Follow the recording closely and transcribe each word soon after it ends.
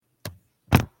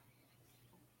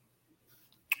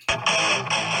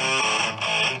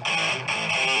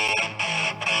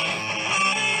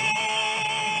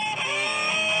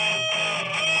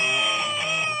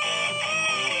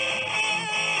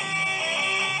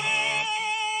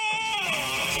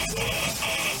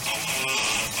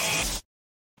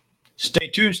Stay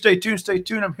tuned, stay tuned, stay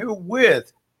tuned. I'm here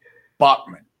with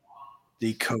Bachman,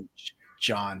 the coach,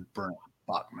 John Burnham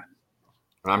Bachman.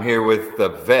 I'm here with the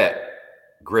vet,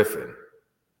 Griffin,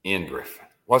 Ian Griffin.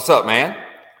 What's up, man?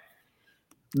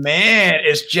 Man,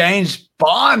 it's James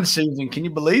Bond season. Can you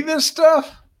believe this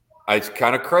stuff? It's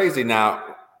kind of crazy.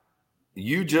 Now,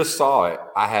 you just saw it.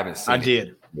 I haven't seen it. I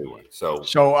did.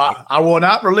 So I will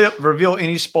not reveal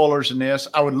any spoilers in this.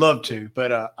 I would love to,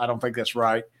 but I don't think that's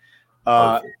right.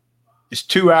 It's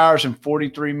 2 hours and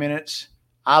 43 minutes.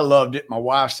 I loved it. My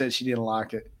wife said she didn't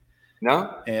like it.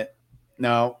 No?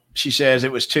 No. She says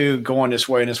it was too going this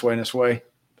way and this way and this way.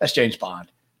 That's James Bond.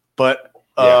 But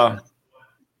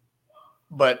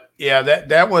yeah,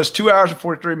 that was 2 hours and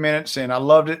 43 minutes, and I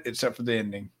loved it except for the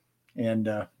ending. And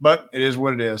but it is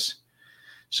what it is.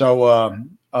 So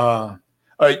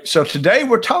so today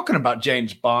we're talking about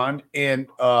James Bond, and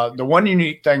the one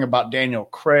unique thing about Daniel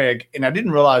Craig, and I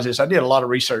didn't realize this, I did a lot of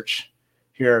research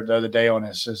here the other day on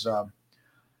this, is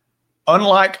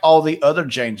unlike all the other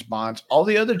James Bonds, all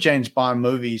the other James Bond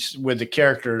movies with the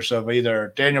characters of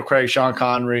either Daniel Craig, Sean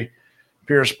Connery,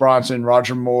 Pierce Brosnan,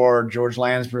 Roger Moore, George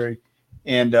Lansbury,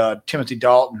 and Timothy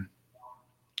Dalton,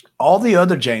 all the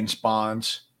other James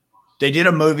Bonds, they did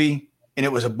a movie and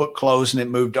it was a book closed and it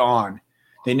moved on.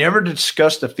 They never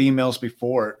discussed the females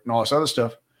before it and all this other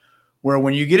stuff. Where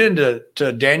when you get into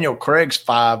Daniel Craig's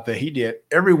 5 that he did,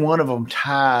 every one of them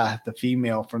tie the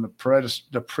female from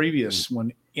the previous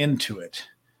one into it.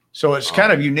 So it's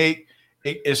kind of unique.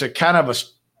 It's a kind of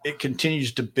it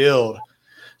continues to build.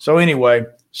 So anyway,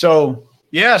 so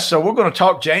we're going to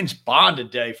talk James Bond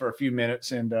today for a few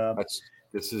minutes. And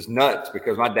this is nuts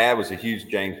because my dad was a huge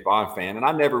James Bond fan, and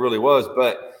I never really was,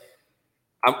 but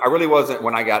I really wasn't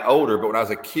when I got older. But when I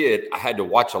was a kid, I had to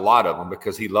watch a lot of them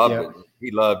because he loved it. He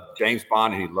loved James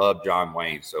Bond and he loved John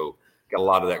Wayne. So got a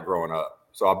lot of that growing up.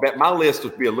 So I bet my list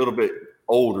would be a little bit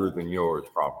older than yours,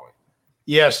 probably.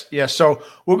 Yes. So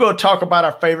we're going to talk about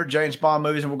our favorite James Bond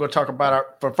movies, and we're going to talk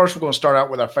about first we're going to start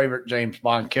out with our favorite James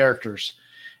Bond characters,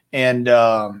 and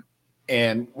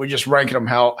we're just ranking them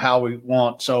how we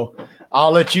want. So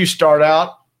I'll let you start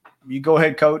out. You go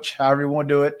ahead, Coach. However you want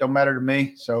to do it, don't matter to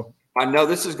me. So. I know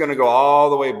this is going to go all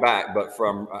the way back, but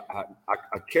from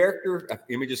a character, let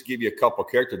me just give you a couple of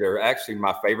characters. They're actually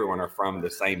my favorite one are from the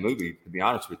same movie, to be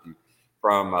honest with you,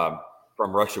 from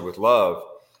Russia with Love.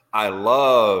 I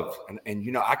love, and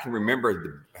you know, I can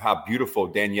remember how beautiful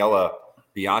Daniela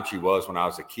Bianchi was when I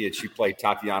was a kid. She played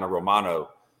Tatiana Romanoff,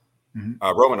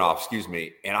 excuse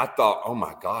me. And I thought, oh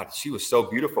my God, she was so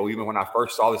beautiful. Even when I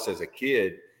first saw this as a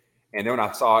kid. And then when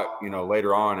I saw it, you know,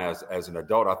 later on as an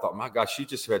adult, I thought, my gosh, she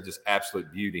just had this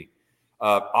absolute beauty.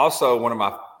 Also, one of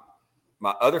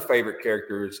my other favorite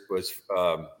characters was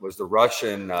the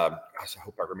Russian. I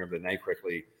hope I remember the name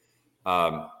correctly.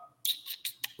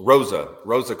 Rosa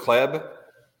Klebb.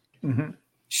 Mm-hmm.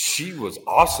 She was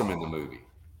awesome in the movie.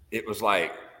 It was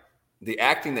like the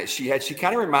acting that she had. She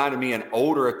kind of reminded me, and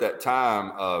older at that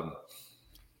time.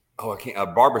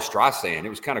 Barbara Streisand. It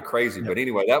was kind of crazy. But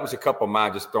anyway, that was a couple of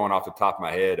mine just throwing off the top of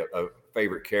my head of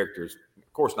favorite characters.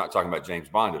 Of course, not talking about James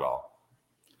Bond at all.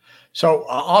 So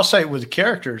I'll say with the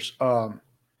characters from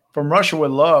Russia with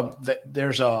Love, that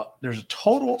there's a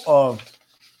total of,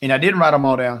 and I didn't write them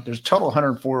all down, there's a total of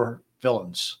 104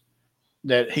 villains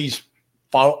that he's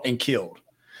fought and killed.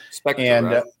 Spectre, and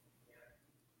right?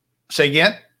 Say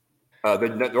again?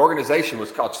 The organization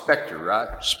was called Spectre,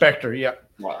 right? Spectre, yeah.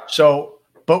 Wow. So,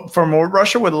 but from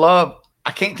Russia with Love,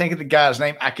 I can't think of the guy's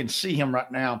name. I can see him right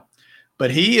now,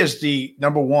 but he is the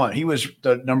number one. He was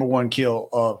the number one kill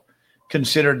of,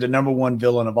 considered the number one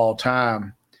villain of all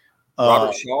time.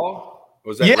 Robert Shaw?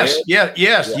 Was that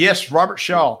yes, Robert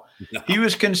Shaw. He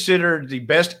was considered the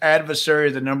best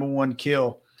adversary, the number one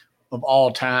kill of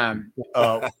all time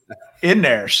in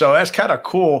there. So that's kind of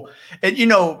cool. And, you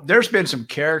know, there's been some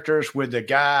characters with the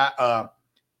guy,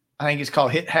 I think it's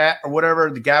called Hit Hat or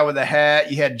whatever, the guy with the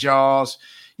hat. You had Jaws.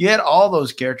 You had all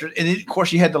those characters. And, of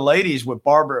course, you had the ladies with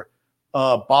Barbara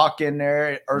Bach in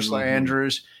there, Ursula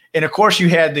Andrews. And, of course, you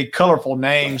had the colorful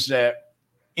names that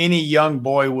any young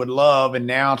boy would love. And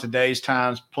now, today's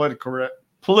times,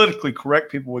 politically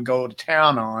correct people would go to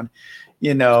town on,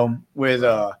 you know, with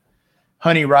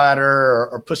Honey Rider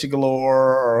or Pussy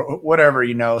Galore or whatever,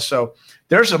 you know. So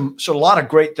there's a lot of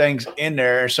great things in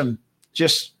there. Some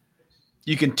just –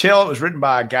 you can tell it was written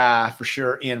by a guy for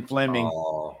sure, Ian Fleming.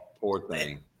 Oh, poor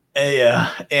thing.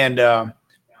 Yeah,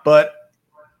 but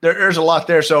there's a lot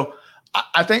there. So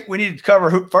I think we need to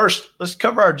cover first. Let's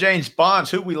cover our James Bonds,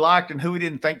 who we liked and who we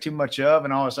didn't think too much of,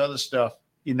 and all this other stuff.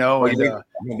 you know, Well, and you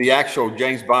mean the actual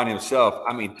James Bond himself.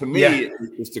 I mean, to me,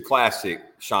 it's the classic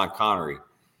Sean Connery.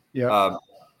 yeah,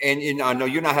 And I know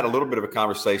you and I had a little bit of a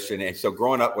conversation. And so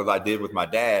growing up, what I did with my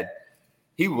dad,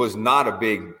 he was not a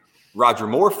big Roger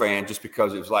Moore fan just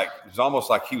because it was almost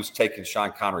like he was taking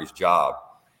Sean Connery's job.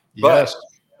 yes.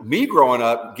 But me growing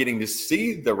up, getting to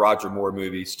see the Roger Moore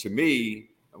movies, to me,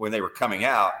 when they were coming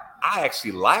out, I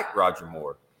actually liked Roger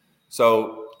Moore.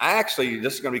 So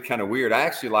this is going to be kind of weird. I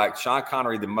actually like Sean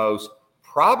Connery the most,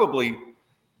 probably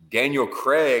Daniel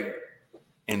Craig,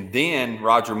 and then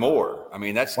Roger Moore. I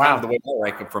mean, that's kind of the way I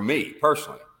rank him for me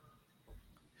personally.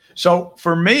 So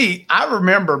for me, I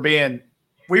remember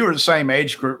we were the same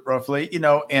age group roughly, you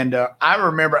know, and I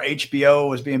remember HBO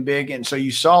was being big. And so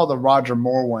you saw the Roger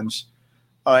Moore ones.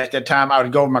 At that time, I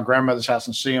would go to my grandmother's house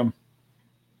and see them.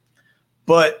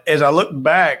 But as I look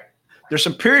back, there's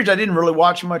some periods I didn't really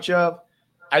watch much of.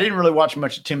 I didn't really watch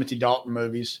much of Timothy Dalton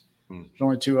movies. There's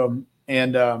only two of them.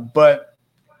 And but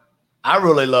I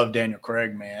really love Daniel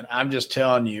Craig, man. I'm just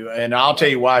telling you. And I'll tell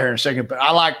you why here in a second. But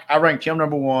I ranked him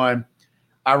number one.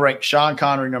 I ranked Sean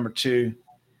Connery number two.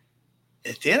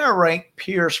 And then I ranked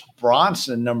Pierce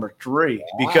Brosnan number three.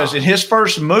 Because in his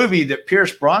first movie that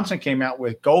Pierce Brosnan came out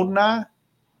with, Goldeneye,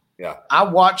 I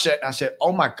watched that and I said,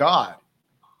 oh my God,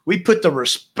 we put the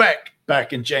respect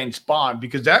back in James Bond,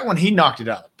 because that one, he knocked it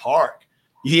out of the park.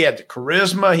 He had the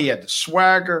charisma, he had the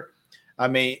swagger. I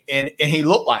mean, and he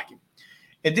looked like him.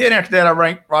 And then after that, I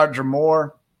ranked Roger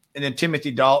Moore, and then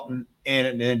Timothy Dalton,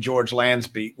 and then George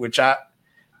Lansby, which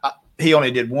he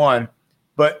only did one.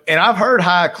 And I've heard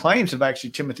high claims of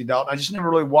actually Timothy Dalton. I just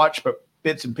never really watched but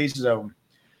bits and pieces of him.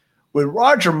 With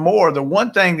Roger Moore, the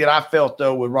one thing that I felt,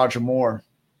 though, with Roger Moore,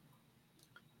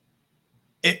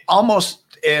 it almost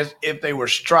as if they were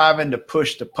striving to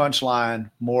push the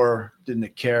punchline more than the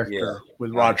character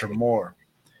with Roger Moore.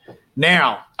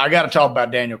 Now, I got to talk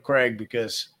about Daniel Craig,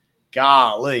 because,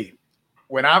 golly,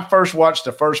 when I first watched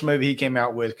the first movie he came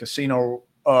out with, Casino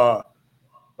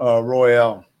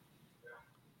Royale,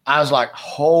 I was like,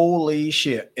 holy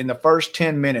shit. In the first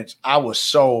 10 minutes, I was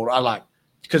sold.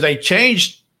 Because they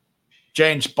changed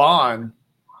James Bond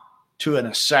to an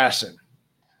assassin.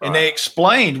 And they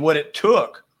explained what it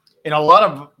took. In a lot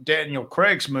of Daniel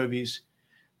Craig's movies,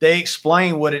 they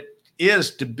explain what it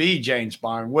is to be James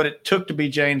Bond, what it took to be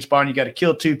James Bond. You got to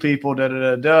kill two people,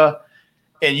 da-da-da-da.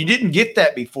 And you didn't get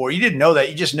that before. You didn't know that.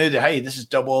 You just knew that, hey, this is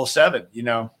 007, you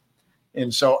know.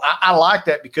 And so I like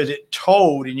that, because it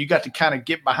told, and you got to kind of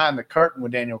get behind the curtain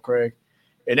with Daniel Craig.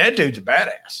 And that dude's a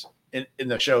badass in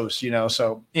the shows, you know.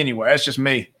 So anyway, that's just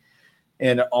me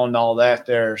and on all that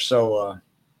there. So,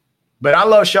 but I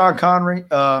love Sean Connery.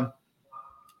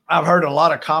 I've heard a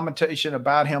lot of commentation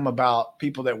about him, about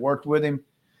people that worked with him.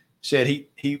 Said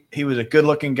he was a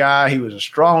good-looking guy. He was a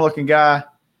strong-looking guy.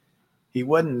 He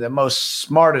wasn't the most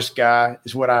smartest guy,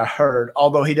 is what I heard,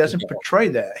 although he doesn't portray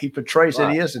that. He portrays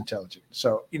that he is intelligent.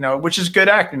 So, you know, which is good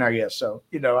acting, I guess. So,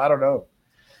 you know, I don't know.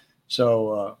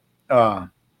 So,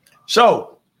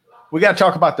 so we got to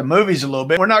talk about the movies a little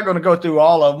bit. We're not going to go through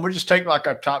all of them. We'll just take like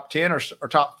our top 10 or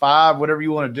top 5, whatever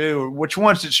you want to do, or which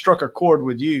ones that struck a chord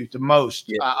with you the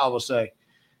most, I will say.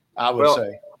 I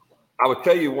would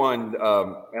tell you one,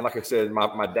 and like I said,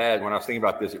 my dad, when I was thinking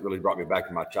about this, it really brought me back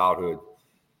to my childhood.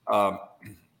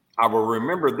 I will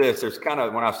remember this. There's kind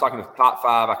of, when I was talking to the top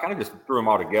 5, I kind of just threw them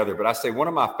all together. But I say one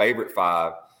of my favorite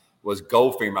 5 was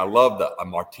Goldfinger. I love a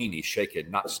martini,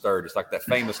 shaken, not stirred. It's like that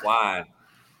famous line.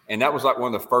 And that was like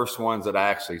one of the first ones that I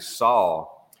actually saw.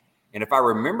 And if I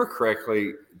remember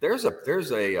correctly, there's a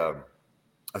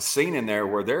scene in there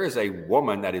where there is a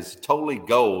woman that is totally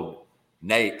gold,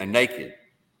 naked.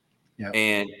 Yep.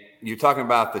 And you're talking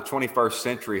about the 21st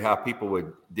century, how people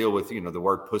would deal with, you know, the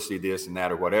word pussy, this and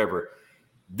that or whatever.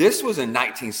 This was in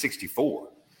 1964.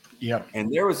 Yeah.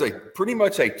 And there was pretty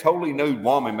much a totally nude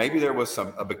woman. Maybe there was a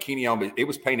bikini on, but it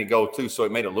was painted gold too. So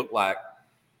it made it look like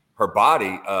her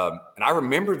body. And I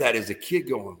remember that as a kid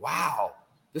going, wow,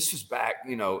 this was back,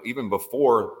 you know, even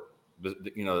before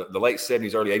the late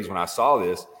 70s, early 80s when I saw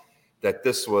this, that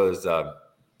this was, that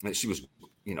she was,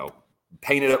 you know,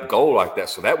 painted up gold like that.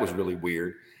 So that was really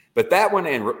weird. But that one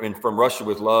and From Russia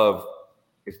with Love,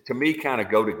 to me, kind of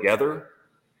go together.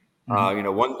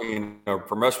 Mm-hmm.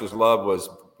 From Russia with Love was,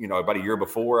 you know, about a year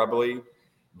before, I believe.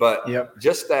 But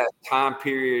just that time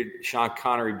period, Sean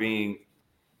Connery being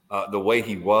the way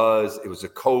he was, it was a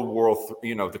Cold War,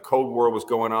 you know, the Cold War was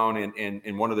going on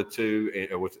in one of the two.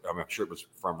 I'm sure it was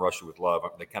From Russia with Love.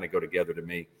 They kind of go together to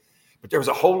me. But there was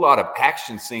a whole lot of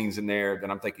action scenes in there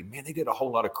that I'm thinking, man, they did a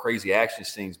whole lot of crazy action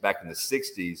scenes back in the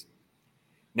 60s.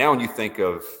 Now, when you think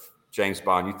of James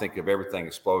Bond, you think of everything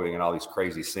exploding and all these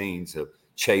crazy scenes of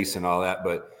chase and all that.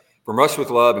 But From Russia with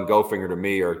Love and Goldfinger to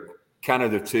me are kind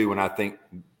of the two when I think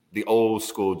the old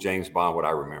school James Bond, what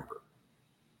I remember.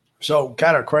 So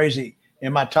kind of crazy.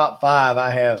 In my top 5,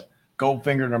 I have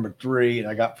Goldfinger number 3, and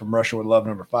I got From Russia with Love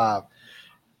number 5.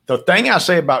 The thing I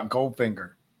say about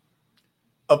Goldfinger,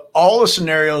 of all the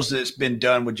scenarios that's been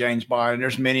done with James Bond, and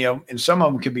there's many of them, and some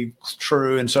of them could be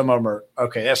true, and some of them are,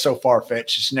 okay, that's so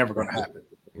far-fetched, it's never going to happen.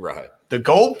 Right. The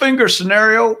Goldfinger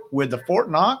scenario with the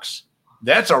Fort Knox,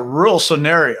 that's a real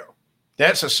scenario.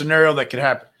 That's a scenario that could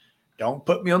happen. Don't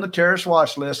put me on the terrorist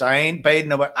watch list. I ain't paid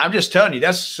nobody. I'm just telling you,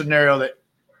 that's a scenario that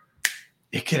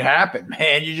it could happen,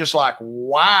 man. You're just like,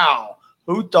 wow,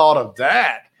 who thought of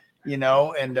that?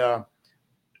 And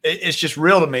it's just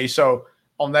real to me. So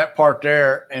on that part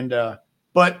there, and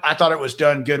but I thought it was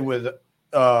done good with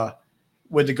the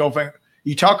Goldfinger.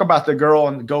 You talk about the girl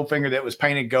in the Goldfinger that was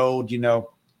painted gold, in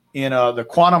the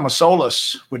Quantum of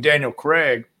Solace with Daniel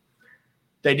Craig.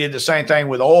 They did the same thing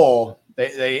with oil.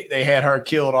 They had her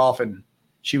killed off, and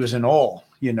she was in oil,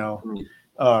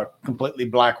 completely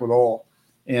black with oil.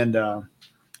 And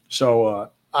so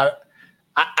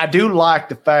I do like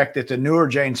the fact that the newer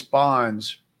James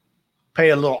Bonds pay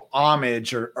a little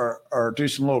homage or do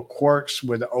some little quirks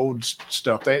with the old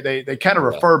stuff. They kind of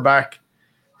refer back.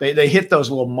 They hit those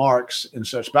little marks and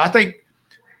such. But I think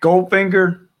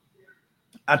Goldfinger,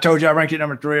 I told you I ranked it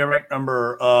number 3. I ranked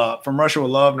From Russia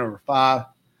with Love number 5.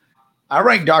 I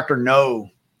ranked Dr. No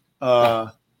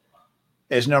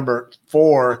as number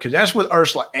 4 because that's with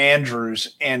Ursula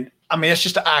Andrews. And I mean, it's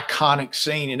just an iconic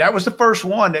scene. And that was the first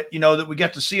one that, that we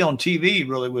got to see on TV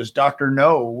really was Dr.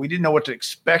 No. We didn't know what to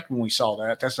expect when we saw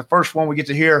that. That's the first one we get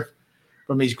to hear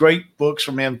from these great books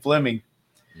from M. Fleming.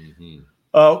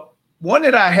 Mm-hmm. One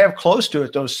that I have close to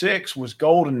it, those 6, was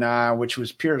GoldenEye, which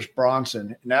was Pierce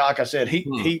Bronson. Now, like I said,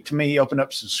 he to me, he opened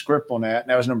up some script on that, and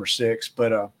that was number 6.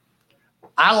 But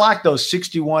I like those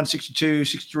 61, 62,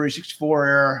 63, 64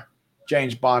 era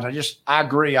James Bonds. I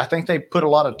agree. I think they put a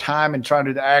lot of time in trying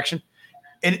to do the action.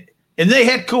 And they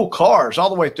had cool cars all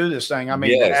the way through this thing. I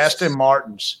mean, the Aston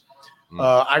Martins.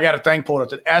 I got a thing pulled up.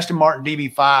 The Aston Martin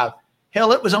DB5.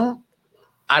 Hell, it was on.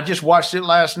 I just watched it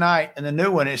last night, and the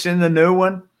new one. It's in the new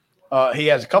one. He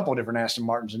has a couple of different Aston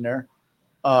Martins in there.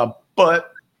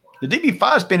 But the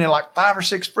DB5's been in like 5 or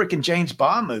 6 freaking James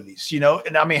Bond movies,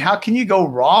 And I mean, how can you go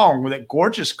wrong with that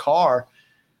gorgeous car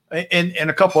and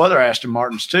a couple other Aston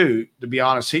Martins too, to be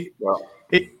honest?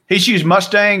 He's used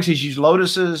Mustangs, he's used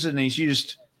Lotuses, and he's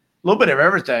used a little bit of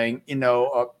everything.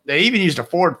 They even used a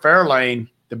Ford Fairlane,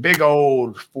 the big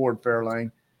old Ford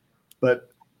Fairlane. But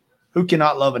who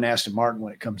cannot love an Aston Martin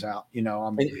when it comes out?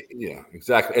 Yeah,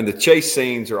 exactly. And the chase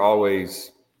scenes are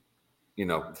always,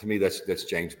 to me, that's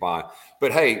James Bond.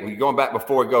 But hey, when going back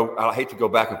before we go, I hate to go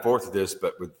back and forth with this,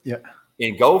 but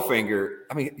in Goldfinger,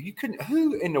 I mean, you couldn't.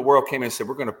 Who in the world came in and said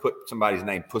we're going to put somebody's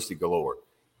name Pussy Galore?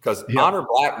 Because Honor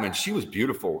Blackman, she was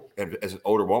beautiful as an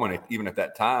older woman, even at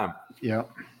that time. Yeah.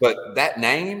 But that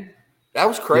name, that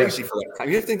was crazy for that time.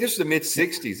 You think this was the mid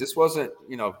 '60s? This wasn't,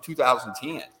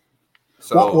 2010.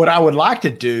 So what I would like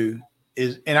to do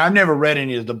is, and I've never read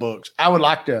any of the books. I would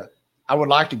like to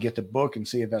get the book and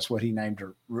see if that's what he named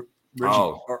her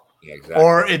originally,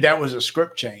 or if that was a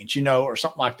script change, or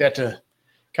something like that to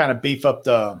kind of beef up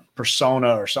the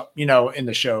persona or something, in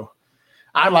the show.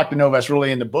 I'd like to know if that's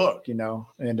really in the book,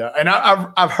 and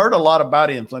I've heard a lot about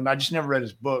him. I just never read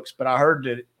his books, but I heard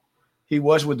that he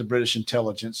was with the British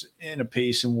intelligence in a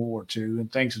piece in World War II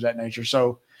and things of that nature.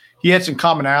 So he had some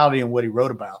commonality in what he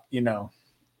wrote about,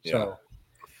 So,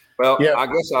 well, I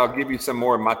guess I'll give you some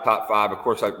more of my top 5. Of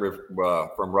course,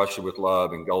 From Russia with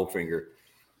Love and Goldfinger.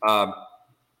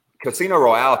 Casino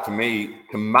Royale to me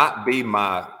might be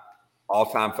my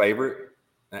all-time favorite.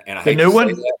 And I hate the new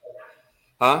one,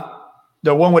 huh?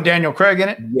 The one with Daniel Craig in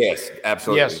it? Yes,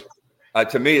 absolutely.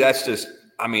 Yes. To me, that's just,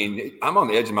 I mean, I'm on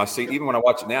the edge of my seat. Even when I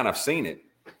watch it now and I've seen it.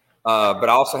 But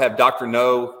I also have Dr.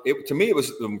 No. To me, it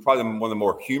was probably one of the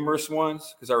more humorous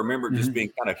ones because I remember it just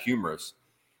being kind of humorous.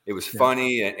 It was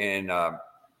funny and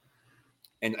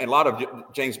a lot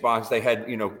of James Bonds, they had,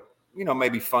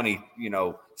 maybe funny,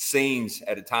 scenes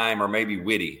at a time or maybe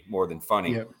witty more than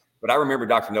funny. Yeah. But I remember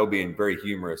Dr. No being very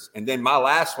humorous. And then my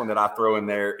last one that I throw in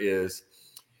there is,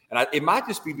 it might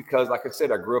just be because, like I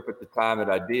said, I grew up at the time that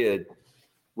I did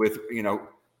with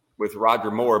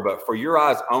Roger Moore, but For Your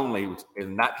Eyes Only was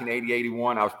in 1980,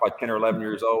 81. I was probably 10 or 11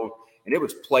 years old, and it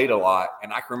was played a lot.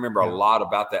 And I can remember a lot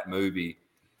about that movie.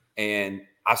 And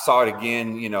I saw it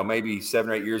again, maybe 7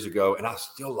 or 8 years ago, and I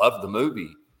still love the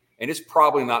movie. And it's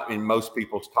probably not in most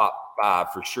people's top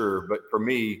 5 for sure, but for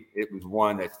me, it was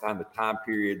one that's kind of the time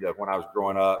period of when I was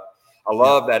growing up. I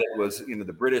love that it was,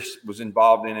 the British was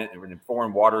involved in it and in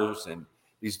foreign waters, and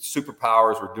these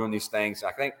superpowers were doing these things.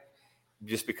 I think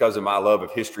just because of my love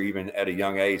of history, even at a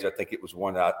young age, I think it was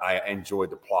one that I enjoyed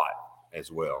the plot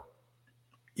as well.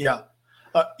 Yeah.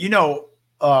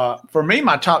 For me,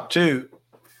 my top two,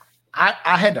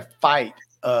 I had to fight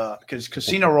because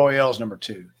Casino Royale is number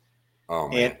two. Oh,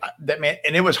 man.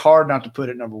 And it was hard not to put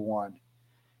it number one.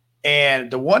 And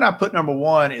the one I put number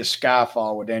one is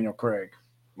Skyfall with Daniel Craig.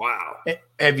 Wow.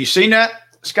 Have you seen that,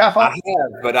 Skyfall? I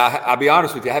have, but I'll be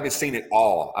honest with you, I haven't seen it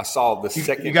all. I saw the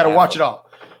second. You got to watch it all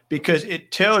because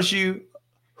it tells you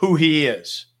who he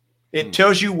is. It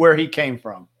tells you where he came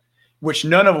from, which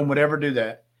none of them would ever do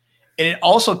that. And it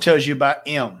also tells you about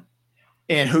M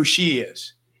and who she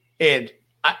is. And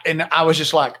I was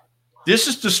just like, this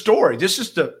is the story.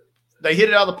 They hit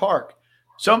it out of the park.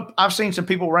 I've seen some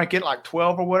people rank it like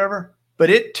 12 or whatever, but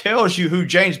it tells you who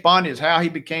James Bond is, how he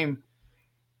became,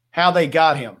 how they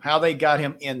got him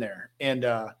in there. And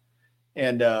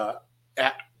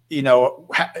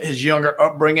his younger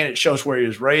upbringing, it shows where he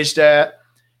was raised at.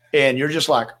 And you're just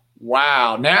like,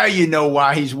 wow, now you know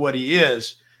why he's what he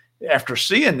is after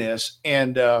seeing this.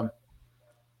 And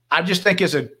I just think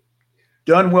it's a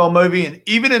done well movie. And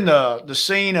even in the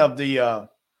scene of the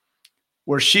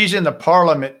where she's in the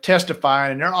parliament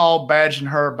testifying and they're all badging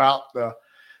her about the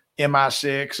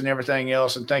MI6 and everything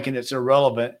else and thinking it's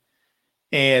irrelevant.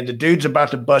 And the dude's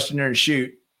about to bust in there and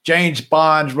shoot. James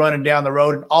Bond's running down the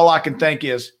road. And all I can think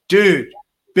is, dude,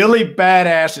 Billy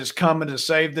Badass is coming to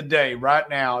save the day right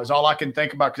now is all I can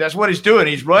think about. Because that's what he's doing.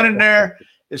 He's running there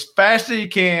as fast as he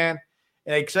can.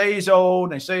 And they say he's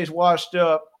old and they say he's washed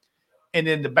up. And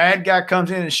then the bad guy comes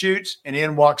in and shoots. And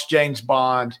in walks James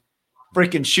Bond.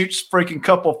 Shoots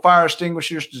couple fire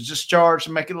extinguishers to discharge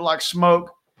and make it look like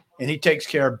smoke. And he takes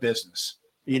care of business.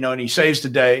 And he saves the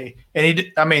day. And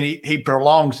he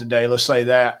prolongs the day, let's say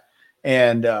that.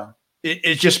 And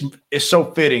it's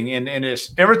so fitting. And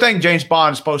it's everything James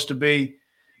Bond is supposed to be.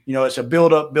 It's a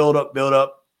build up.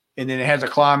 And then it has a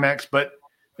climax. But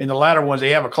in the latter ones, they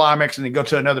have a climax and they go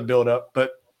to another build up.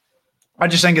 But I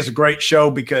just think it's a great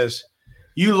show because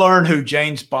you learn who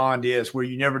James Bond is where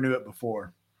you never knew it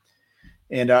before.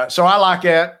 And so I like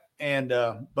that. And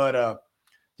but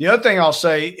the other thing I'll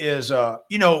say is,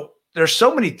 there's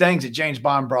so many things that James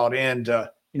Bond brought in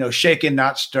to, shaken,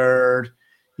 not stirred,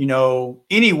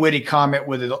 any witty comment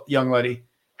with a young lady,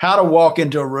 how to walk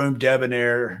into a room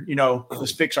debonair,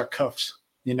 let's fix our cuffs,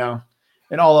 and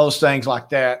all those things like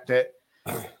that,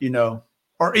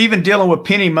 or even dealing with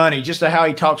penny money, just how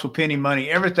he talks with penny money.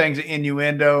 Everything's an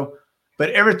innuendo, but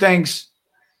everything's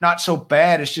not so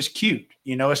bad. It's just cute.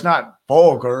 It's not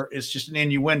vulgar. It's just an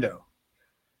innuendo.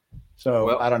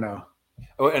 So I don't know.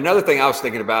 Another thing I was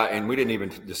thinking about, and we didn't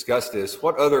even discuss this,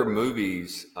 what other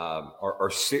movies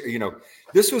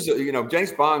this was,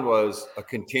 James Bond was a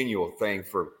continual thing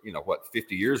for,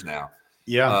 50 years now.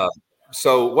 Yeah.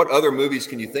 So what other movies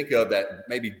can you think of that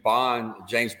maybe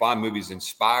James Bond movies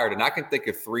inspired? And I can think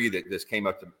of three that just came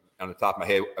up on the top of my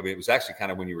head. I mean, it was actually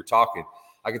kind of when you were talking.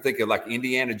 I can think of like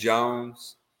Indiana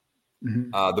Jones,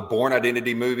 the Bourne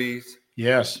Identity movies.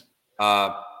 Yes.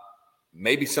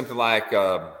 Maybe something like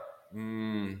the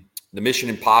Mission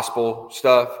Impossible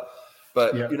stuff.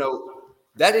 But,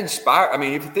 that inspired. I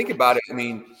mean, if you think about it,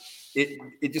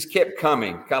 it just kept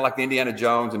coming, kind of like the Indiana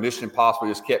Jones and Mission Impossible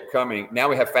just kept coming. Now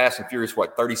we have Fast and Furious,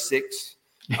 36?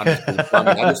 I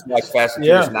just like Fast and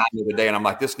Furious 9 the other day, and I'm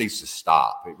like, this needs to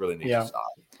stop. It really needs to stop.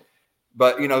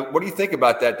 But, what do you think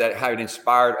about that how it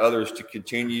inspired others to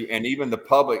continue and even the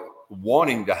public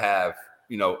wanting to have,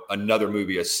 another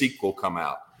movie, a sequel come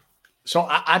out? So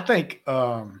I think,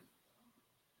 I'll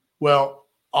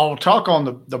talk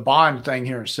on the Bond thing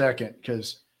here in a second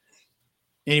because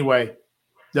anyway,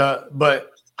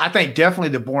 but I think definitely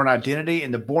the Bourne Identity,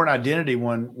 and the Bourne Identity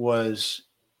one was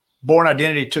Bourne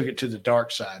Identity took it to the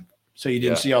dark side. So you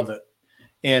didn't see all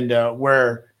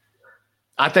where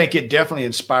I think it definitely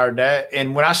inspired that.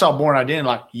 And when I saw Bourne Identity,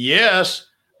 like, yes,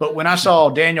 but when I saw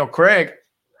Daniel Craig,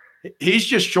 he's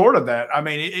just short of that. I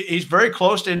mean, he's very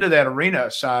close into that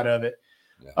arena side of it.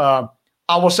 Yeah.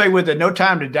 I will say with the No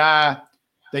Time to Die,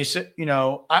 they said,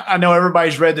 I know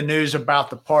everybody's read the news about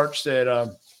the parts that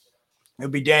it'll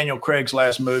be Daniel Craig's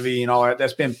last movie and all that.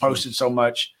 That's been posted so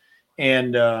much.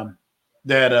 And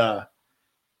that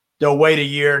they'll wait a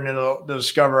year and then they'll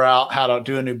discover out how to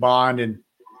do a new Bond. And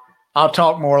I'll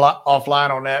talk more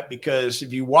offline on that because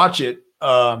if you watch it,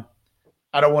 I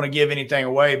don't want to give anything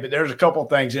away, but there's a couple of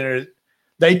things in it.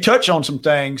 They touch on some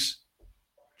things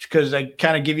because they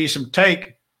kind of give you some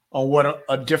take on what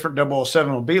a different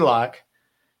 007 will be like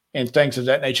and things of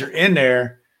that nature in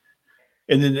there.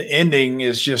 And then the ending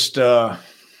is just, I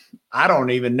don't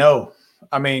even know.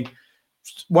 I mean,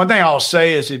 one thing I'll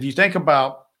say is if you think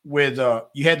about with,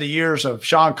 you had the years of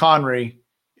Sean Connery,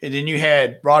 and then you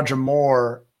had Roger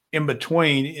Moore in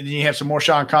between, and then you have some more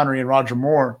Sean Connery and Roger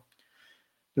Moore.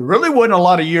 There really wasn't a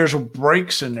lot of years of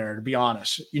breaks in there, to be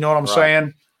honest. You know what I'm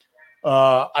saying?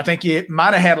 I think it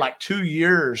might have had like 2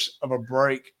 years of a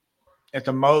break at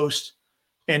the most,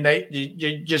 and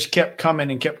they just kept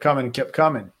coming and kept coming and kept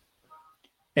coming.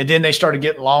 And then they started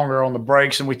getting longer on the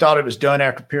breaks, and we thought it was done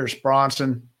after Pierce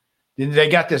Bronson. Then they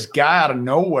got this guy out of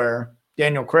nowhere,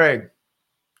 Daniel Craig.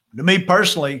 To me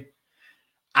personally,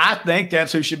 I think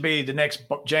that's who should be the next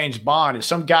James Bond. Is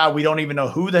some guy we don't even know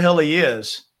who the hell he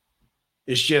is.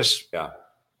 It's just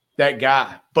that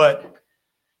guy. But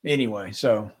anyway,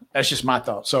 so that's just my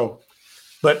thought. So,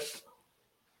 but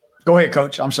go ahead,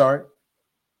 Coach. I'm sorry.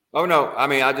 Oh, no. I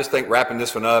mean, I just think wrapping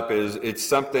this one up it's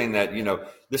something that,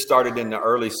 this started in the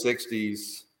early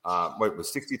 60s. Wait,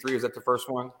 was 63? Is that the first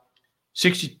one?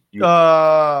 62.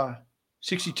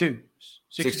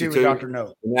 62 with Dr.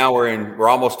 No. Now we're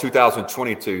almost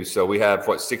 2022. So we have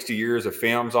 60 years of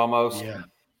films almost. Yeah.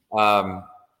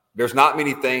 There's not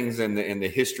many things in the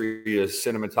history of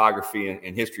cinematography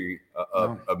and history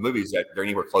of movies that they're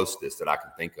anywhere close to this that I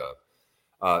can think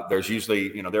of. There's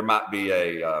usually, there might be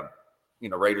a,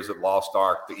 Raiders of the Lost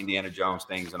Ark, the Indiana Jones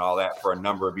things and all that for a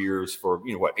number of years for,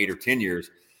 8 or 10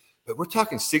 years. But we're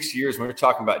talking 6 years when we're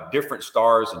talking about different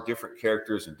stars and different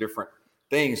characters and different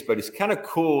things. But it's kind of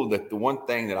cool that the one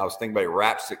thing that I was thinking about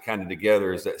wraps it kind of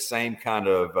together is that same kind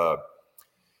of,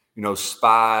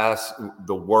 spies,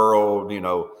 the world,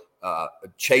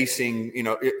 chasing,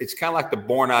 it's kind of like the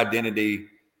Bourne Identity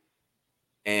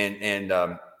and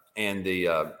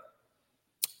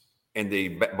the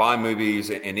Bond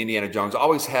movies and Indiana Jones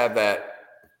always have that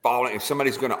falling. If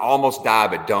somebody's going to almost die,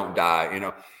 but don't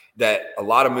die, that a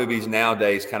lot of movies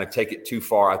nowadays kind of take it too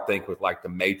far, I think, with like The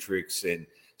Matrix and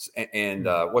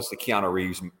what's the Keanu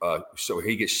Reeves? So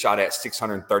he gets shot at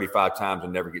 635 times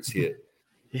and never gets hit.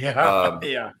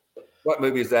 Yeah. What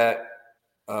movie is that?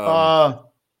 John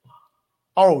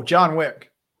Wick.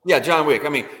 Yeah, John Wick. I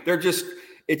mean, they're just,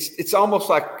 it's almost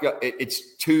like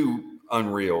it's too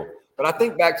unreal. But I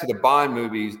think back to the Bond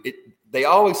movies, they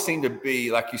always seem to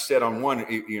be, like you said on one,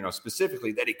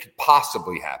 specifically that it could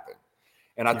possibly happen.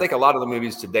 And I think a lot of the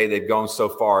movies today, they've gone so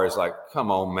far as like,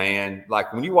 come on, man.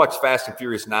 Like when you watch Fast and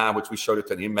Furious 9, which we showed it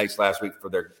to the inmates last week for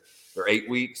their 8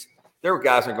 weeks, there were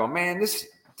guys that are going, man, this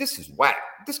is whack.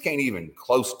 This couldn't even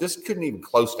close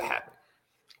to happen.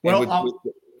 Well,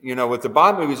 with the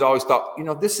Bond movies, I always thought,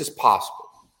 this is possible.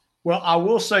 Well, I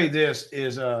will say this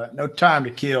is No Time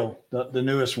to Kill, the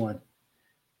newest one.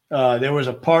 There was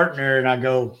a partner, and I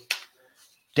go,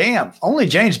 damn, only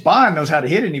James Bond knows how to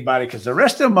hit anybody because the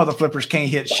rest of them mother flippers can't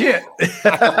hit shit. They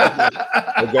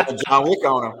got John Wick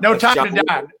on them. No time to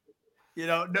die.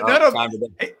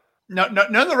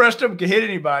 None of the rest of them can hit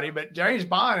anybody, but James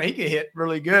Bond, he can hit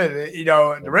really good.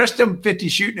 The rest of them 50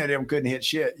 shooting at him couldn't hit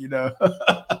shit,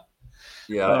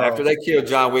 Yeah, after they killed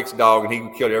John Wick's dog and he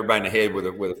killed everybody in the head with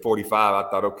a 45, I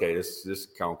thought, okay, this is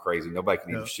kind of crazy. Nobody can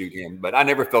even shoot him. But I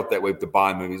never felt that way with the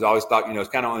Bond movies. I always thought, it's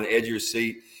kind of on the edge of your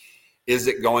seat. Is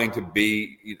it going to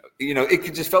be, it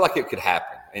could just felt like it could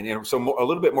happen. And, so a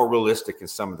little bit more realistic in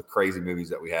some of the crazy movies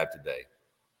that we have today.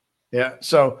 Yeah.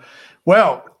 So,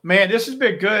 well, man, this has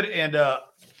been good. And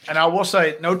I will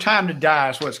say No Time to Die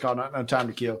is what it's called, not No Time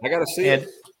to Kill. I got to see it.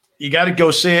 You got to go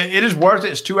see it. It is worth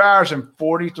it. It's 2 hours and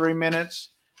 43 minutes.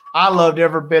 I loved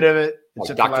every bit of it.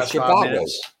 Except the last 5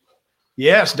 minutes.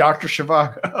 Yes, Dr.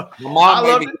 Zhivago. My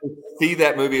mom made me see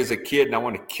that movie as a kid, and I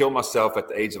wanted to kill myself at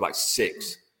the age of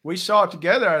 6. We saw it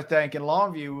together, I think, in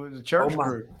Longview with the church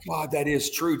group. God, that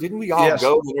is true. Didn't we all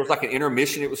go? And there was like an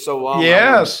intermission. It was so long.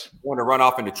 Yes. I wanted to run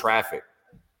off into traffic.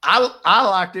 I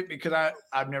liked it because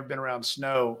I've never been around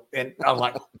snow, and I was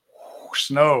like,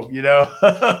 snow,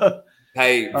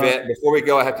 Hey, Vet, before we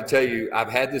go, I have to tell you, I've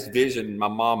had this vision, my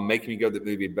mom making me go to the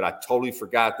movie, but I totally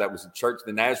forgot that was the church,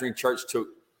 the Nazarene church took.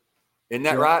 Isn't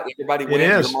that right? Everybody went.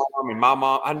 It is. Your mom and my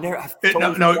mom.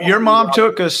 No, your mom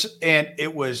took us, and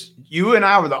it was you and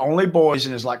I were the only boys,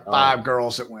 and there's like 5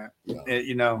 girls that went.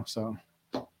 Yeah. So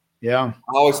yeah.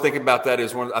 I always think about that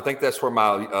as one. I think that's where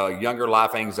my younger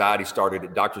life anxiety started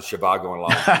at Dr. Zhivago in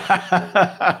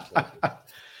Long.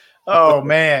 Oh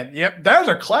man, yep, that was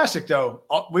a classic though.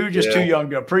 We were just too young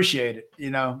to appreciate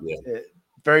it.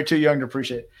 Very too young to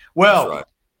appreciate it. Well.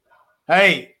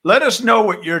 Hey, let us know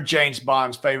what your James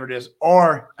Bond's favorite is.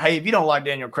 Or, hey, if you don't like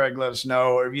Daniel Craig, let us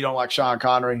know. Or if you don't like Sean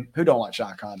Connery, who don't like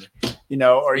Sean Connery?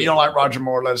 Or you don't like Roger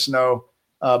Moore, let us know.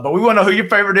 But we want to know who your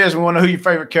favorite is. We want to know who your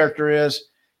favorite character is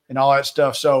and all that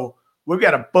stuff. So we've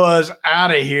got to buzz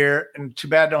out of here. And too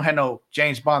bad I don't have no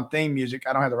James Bond theme music.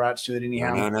 I don't have the rights to it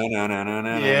anyhow.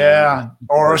 No. Yeah.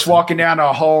 Or us walking down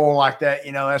a hole like that.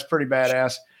 You know, that's pretty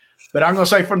badass. But I'm going to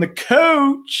say from the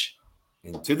coach.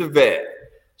 Into the vet.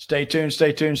 Stay tuned,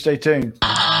 stay tuned, stay tuned.